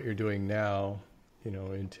back on what you're doing now,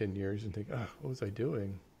 in 10 years and think, what was I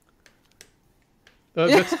doing?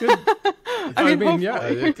 That's good. I mean, yeah.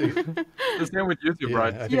 The same with YouTube,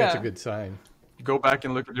 right? I think that's a good sign. You go back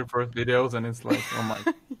and look at your first videos, and it's like, oh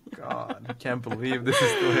my God, I can't believe this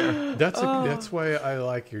is still here. That's why I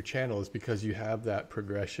like your channel, is because you have that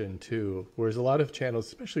progression too. Whereas a lot of channels,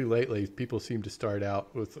 especially lately, people seem to start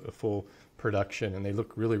out with a full production and they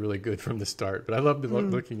look really, really good from the start. But I love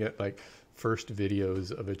looking at like first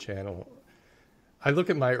videos of a channel. I look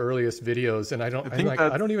at my earliest videos and I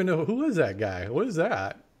don't even know, who is that guy? What is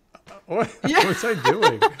that? What was I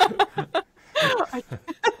doing?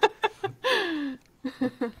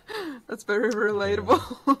 That's very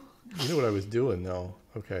relatable. You know what I was doing though?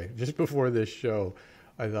 Okay, just before this show,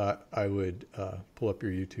 I thought I would pull up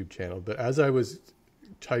your YouTube channel. But as I was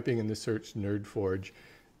typing in the search Nerdforge,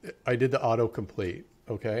 I did the autocomplete.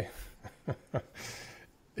 Okay.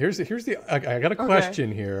 Here's the. I got a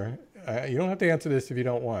question here. You don't have to answer this if you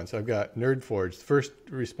don't want. So I've got Nerdforge. First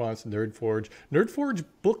response, Nerdforge. Nerdforge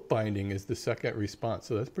bookbinding is the second response.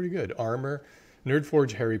 So that's pretty good. Armor,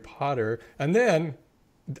 Nerdforge Harry Potter. And then,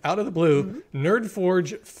 out of the blue,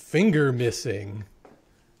 Nerdforge finger missing.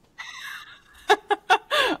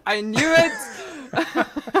 I knew it.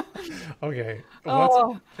 Okay.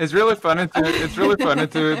 It's really funny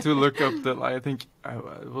to look up that. I think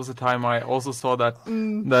it was a time I also saw that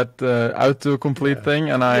autocomplete thing,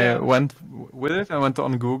 and I went with it. I went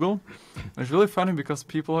on Google. It's really funny because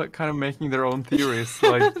people are kind of making their own theories,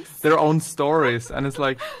 like their own stories, and it's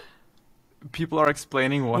like people are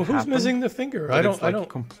explaining what happened. Who's missing the finger? I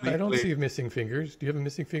don't see missing fingers. Do you have a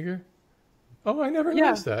missing finger? Oh, I never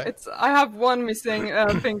noticed that. I have one missing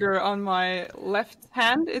finger on my left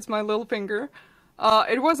hand. It's my little finger.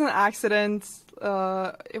 It was an accident.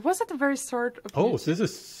 It was at the very start of YouTube. So this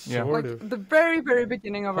is sort of the very, very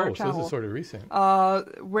beginning of our channel. So this is sort of recent.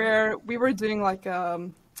 Where we were doing like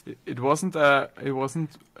It wasn't for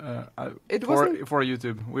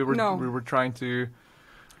YouTube. We were trying to,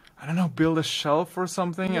 I don't know, build a shelf or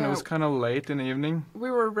something, and it was kind of late in the evening.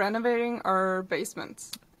 We were renovating our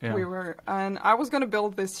basement. Yeah. And I was gonna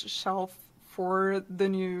build this shelf for the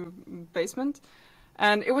new basement,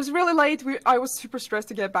 and it was really late. I was super stressed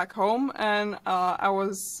to get back home, and I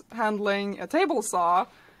was handling a table saw,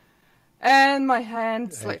 and my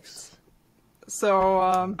hand slipped. So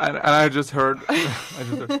and I just heard,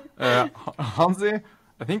 Hansi,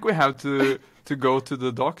 I think we have to go to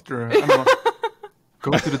the doctor. I don't know.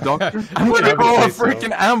 Go to the doctor? I'm gonna call a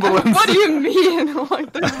freaking ambulance. What do you mean?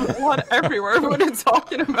 Like, there's blood everywhere. What are you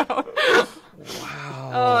talking about?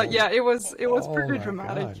 Wow. It was pretty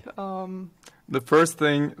dramatic. The first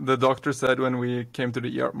thing the doctor said when we came to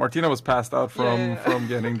the ER, Martina was passed out from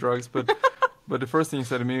getting drugs, but the first thing he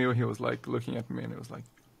said to me, he was like looking at me and he was like,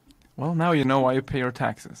 well, now you know why you pay your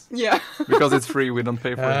taxes. Yeah. Because it's free, we don't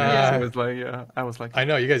pay for it. So it's like, I was like... I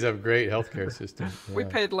know, you guys have a great healthcare system. Yeah. We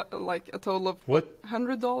paid like a total of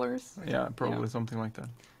 $100. Yeah, probably something like that.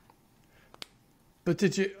 But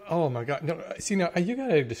did you... Oh my God. No, see, now, you got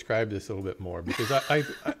to describe this a little bit more, because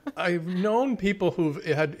I've known people who've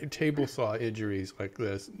had table saw injuries like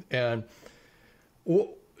this. And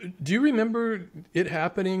do you remember it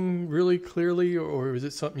happening really clearly, or was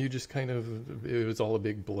it something you just kind of, it was all a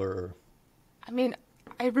big blur? I mean,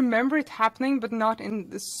 I remember it happening, but not in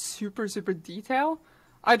the super, super detail.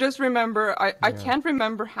 I just remember, I can't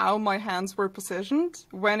remember how my hands were positioned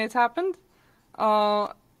when it happened.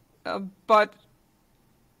 But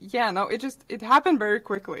yeah, no, it happened very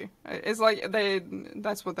quickly. It's like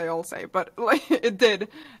that's what they all say, but like it did.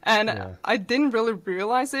 And I didn't really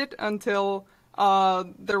realize it until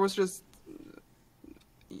there was just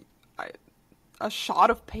a shot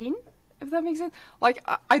of pain, if that makes sense. Like,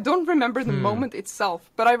 I don't remember the moment itself,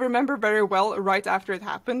 but I remember very well right after it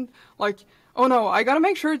happened. Like, oh no, I gotta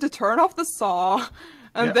make sure to turn off the saw.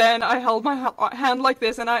 And then I held my hand like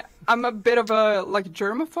this, and I'm a bit of a, like,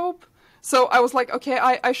 germaphobe. So I was like, okay,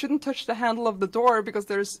 I shouldn't touch the handle of the door because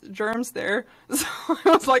there's germs there. So I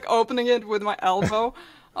was like opening it with my elbow,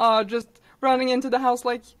 just running into the house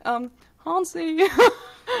like, Hansi.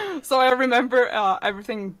 So I remember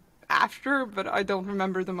everything after, but I don't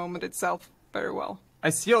remember the moment itself very well. I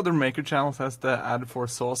see other maker channels has the ad for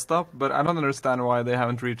saw stuff, but I don't understand why they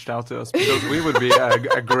haven't reached out to us, because we would be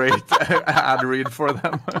a great ad read for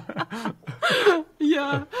them. Yeah,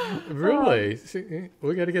 Really? See,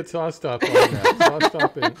 we got to get Sawstop on that.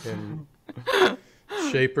 Sawstop in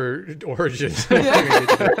Shaper Origins.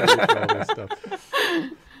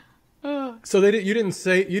 So you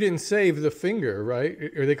didn't save the finger, right?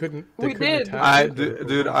 Or they couldn't. We did. I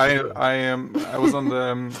was on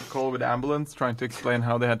the call with the ambulance trying to explain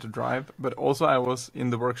how they had to drive, but also I was in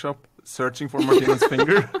the workshop searching for Martina's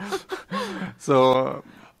finger. So.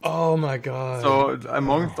 Oh my god! So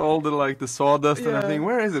amongst all the sawdust and everything,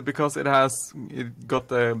 where is it? Because it got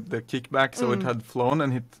the kickback, so it had flown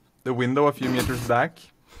and hit the window a few meters back.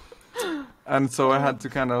 And so I had to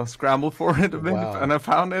kind of scramble for it a bit, and I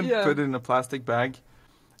found it, put it in a plastic bag,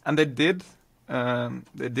 and they did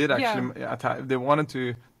actually attack. They wanted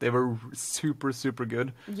to. They were super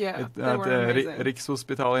good. Yeah, at the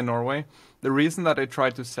Rikshospitalet in Norway. The reason that they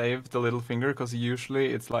tried to save the little finger, because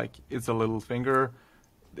usually it's a little finger.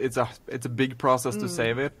 It's a big process to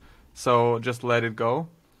save it, so just let it go.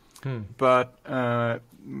 But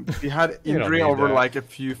he had injury over like a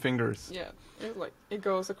few fingers. Yeah, it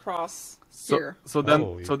goes across here. So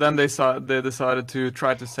then they decided to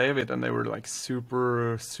try to save it, and they were like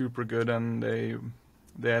super good, and they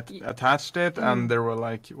attached it, and there were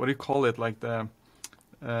like, what do you call it, like the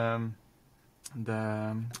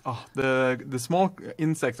small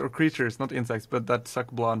insects or creatures, not insects, but that suck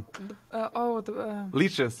blood.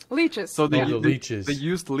 Leeches. Leeches. So the leeches. They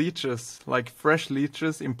used leeches, like fresh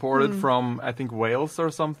leeches imported from, I think, Wales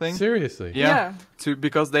or something. Seriously? Yeah.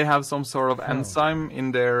 Because they have some sort of enzyme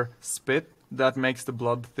in their spit that makes the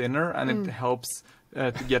blood thinner, and it helps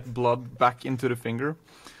to get blood back into the finger.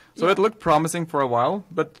 So it looked promising for a while,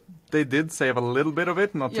 but they did save a little bit of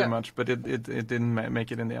it, not too much, but it didn't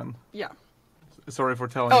make it in the end. Yeah. Sorry for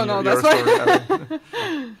telling your story.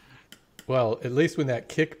 Well, at least when that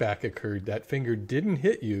kickback occurred, that finger didn't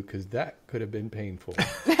hit you, because that could have been painful.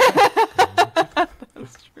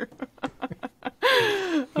 That's true.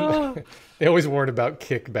 They always warn about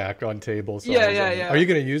kickback on table saws. Yeah. Are you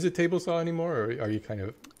going to use a table saw anymore, or are you kind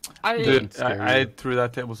of... I threw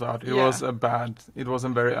that table saw out. It was a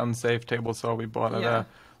very unsafe table saw we bought at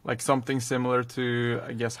like something similar to,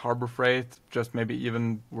 I guess, Harbor Freight, just maybe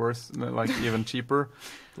even worse, like even cheaper.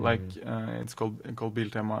 Like it's called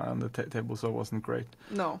Biltema, and the table saw wasn't great.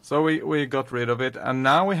 No. So we got rid of it, and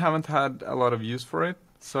now we haven't had a lot of use for it.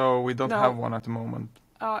 So we don't have one at the moment.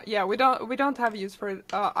 We don't have use for it.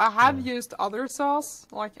 I have used other saws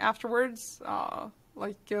like afterwards,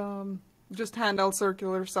 just handheld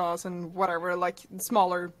circular saws and whatever, like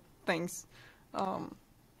smaller things.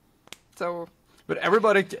 But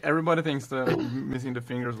everybody thinks that missing the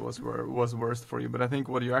fingers was worst for you. But I think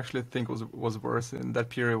what you actually think was worse in that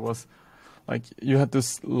period was, like, you had to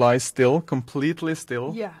lie still, completely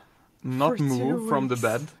still. Yeah. Not move from the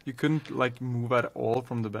bed. You couldn't like move at all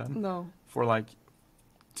from the bed. No. For like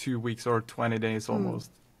 2 weeks or 20 days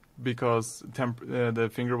almost, because the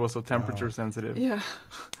finger was so temperature sensitive. Yeah.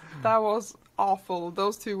 That was awful.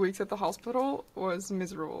 Those 2 weeks at the hospital was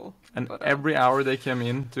miserable. And every hour they came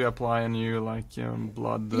in to apply a new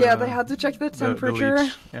blood. They had to check the temperature the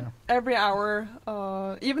leech. Yeah. every hour,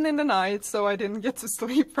 even in the night. So I didn't get to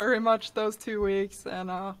sleep very much those 2 weeks. And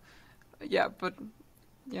but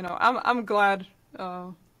I'm glad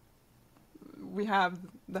we have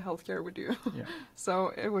the healthcare we do. Yeah.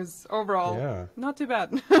 So it was overall not too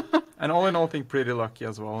bad. And all in all, I think pretty lucky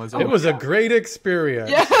as well. It was a great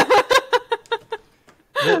experience. Yeah.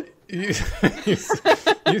 Well,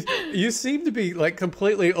 you seem to be like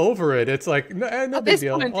completely over it. It's like no big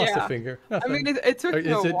deal. Lost a finger. Nothing. I mean, it took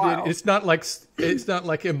me a while. It's not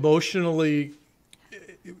like emotionally.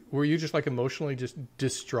 Were you just like emotionally just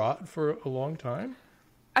distraught for a long time?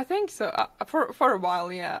 I think so. For a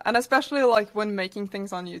while, yeah. And especially like when making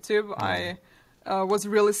things on YouTube, I was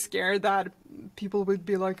really scared that people would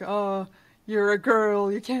be like, "Oh, you're a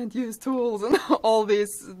girl, you can't use tools," and all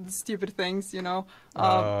these stupid things, But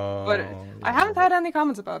I haven't had any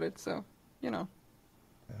comments about it, so Wow.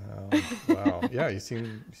 Yeah, you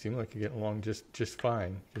seem like you're getting along just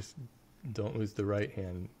fine. Just don't lose the right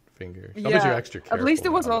hand finger. You're extra careful. At least it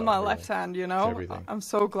was on my left hand, I'm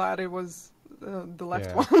so glad it was the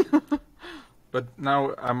left one. But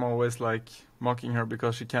now I'm always like mocking her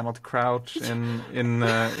because she cannot crouch in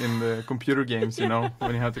the computer games,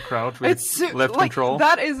 when you have to crouch with left control.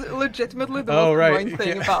 That is legitimately the most annoying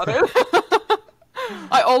thing about it.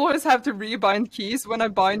 I always have to rebind keys when I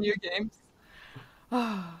buy new games.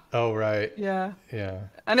 Oh, right. Yeah. Yeah.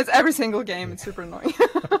 And it's every single game. It's super annoying.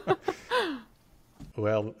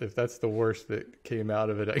 Well, if that's the worst that came out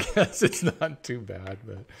of it, I guess it's not too bad.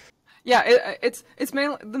 But it's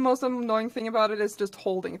mainly the most annoying thing about it is just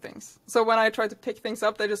holding things. So when I try to pick things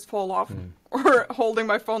up, they just fall off, or holding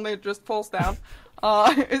my phone, it just falls down.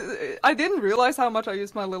 I didn't realize how much I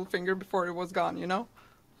used my little finger before it was gone, you know.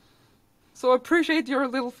 So appreciate your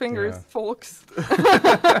little fingers, folks.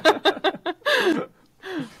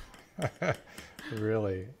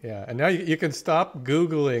 Really, yeah. And now you can stop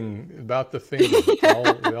Googling about the finger.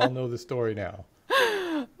 We all know the story now.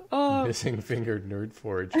 Missing fingered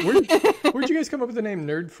Nerdforge. Where'd you guys come up with the name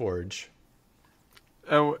Nerdforge?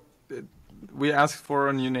 We asked for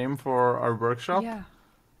a new name for our workshop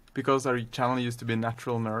because our channel used to be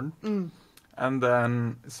Natural Nerd. And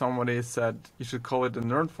then somebody said you should call it the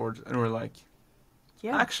Nerdforge, and we're like,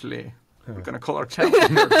 actually, we're gonna call our channel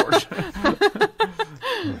Nerdforge.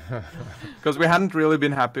 Because we hadn't really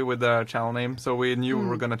been happy with the channel name, so we knew we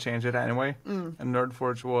were gonna change it anyway. And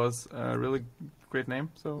Nerdforge was a really great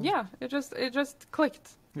name. So yeah, it just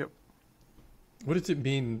clicked. Yep. What does it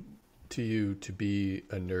mean to you to be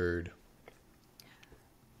a nerd?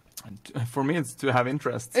 For me, it's to have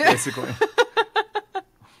interests, basically.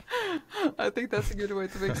 I think that's a good way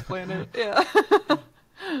to explain it. Yeah.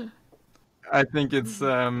 I think it's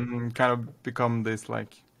kind of become this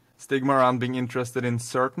like stigma around being interested in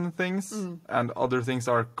certain things, and other things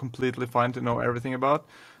are completely fine to know everything about.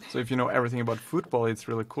 So if you know everything about football, it's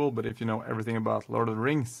really cool. But if you know everything about Lord of the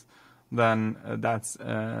Rings, then that's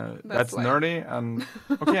nerdy. And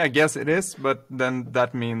okay, I guess it is. But then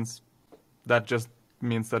that just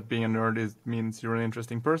means that being a nerd means you're an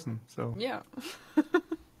interesting person. So yeah.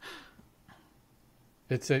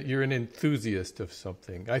 You're an enthusiast of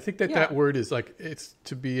something. I think that word is like, it's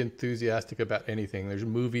to be enthusiastic about anything. There's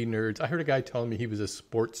movie nerds. I heard a guy telling me he was a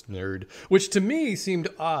sports nerd, which to me seemed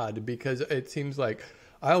odd because it seems like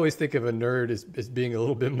I always think of a nerd as being a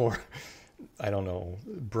little bit more, I don't know,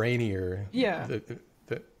 brainier. Yeah.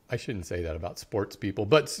 I shouldn't say that about sports people,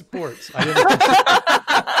 but sports.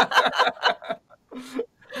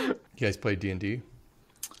 You guys play D&D?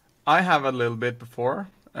 I have a little bit before,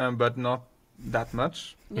 but not that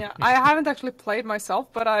much. Yeah, I haven't actually played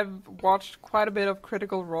myself, but I've watched quite a bit of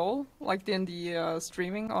Critical Role, like D&D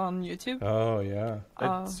streaming on YouTube. Oh yeah,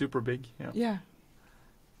 it's super big. Yeah,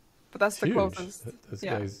 but that's the huge. closest. Those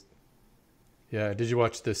guys. Yeah, did you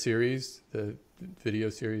watch the series, the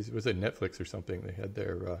video series? Was it Netflix or something? They had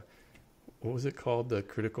their what was it called? The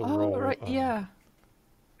Critical Role. Oh right, yeah.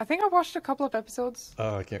 I think I watched a couple of episodes.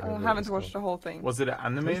 Oh, I can't remember. I haven't watched the whole thing. Was it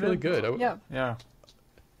animated? It was really good. Yeah.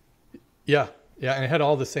 Yeah, and it had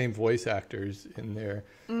all the same voice actors in there,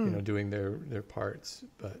 doing their parts.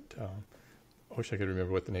 But I wish I could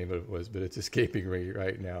remember what the name of it was, but it's escaping me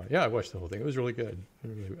right now. Yeah, I watched the whole thing. It was really good. I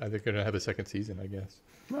think they're going to have a second season, I guess.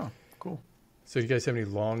 Oh, cool. So you guys have any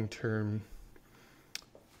long-term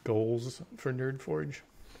goals for Nerdforge?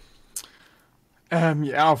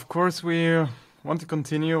 Yeah, of course we want to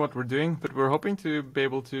continue what we're doing, but we're hoping to be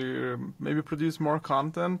able to maybe produce more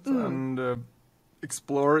content and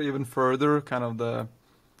explore even further kind of the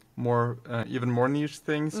more even more niche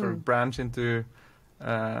things, or branch into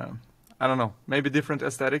I don't know, maybe different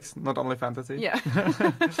aesthetics, not only fantasy. Yeah.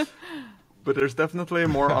 But there's definitely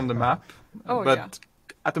more on the map. But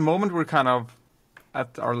at the moment we're kind of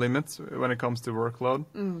at our limits when it comes to workload.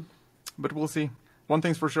 But we'll see. One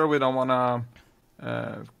thing's for sure, we don't want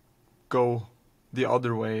to go the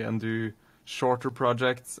other way and do shorter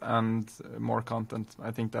projects and more content.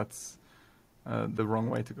 I think that's the wrong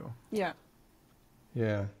way to go. Yeah.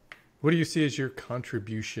 Yeah. What do you see as your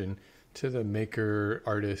contribution to the maker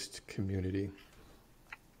artist community?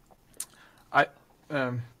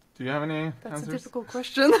 Do you have any That's answers? a difficult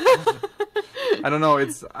question. I don't know.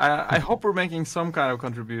 I hope we're making some kind of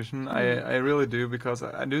contribution. I really do, because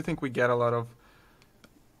I do think we get a lot of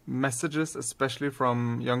messages, especially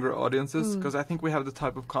from younger audiences, because I think we have the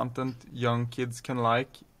type of content young kids can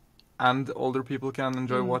like and older people can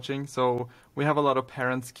enjoy watching. So we have a lot of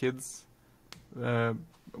parents, kids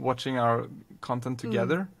watching our content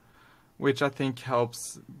together, which I think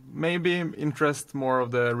helps maybe interest more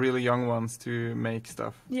of the really young ones to make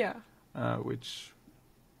stuff. Yeah. Which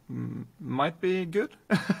might be good.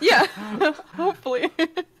 Yeah, hopefully.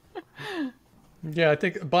 Yeah, I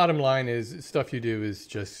think bottom line is stuff you do is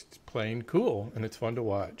just plain cool and it's fun to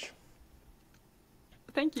watch.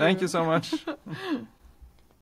 Thank you. Thank you so much.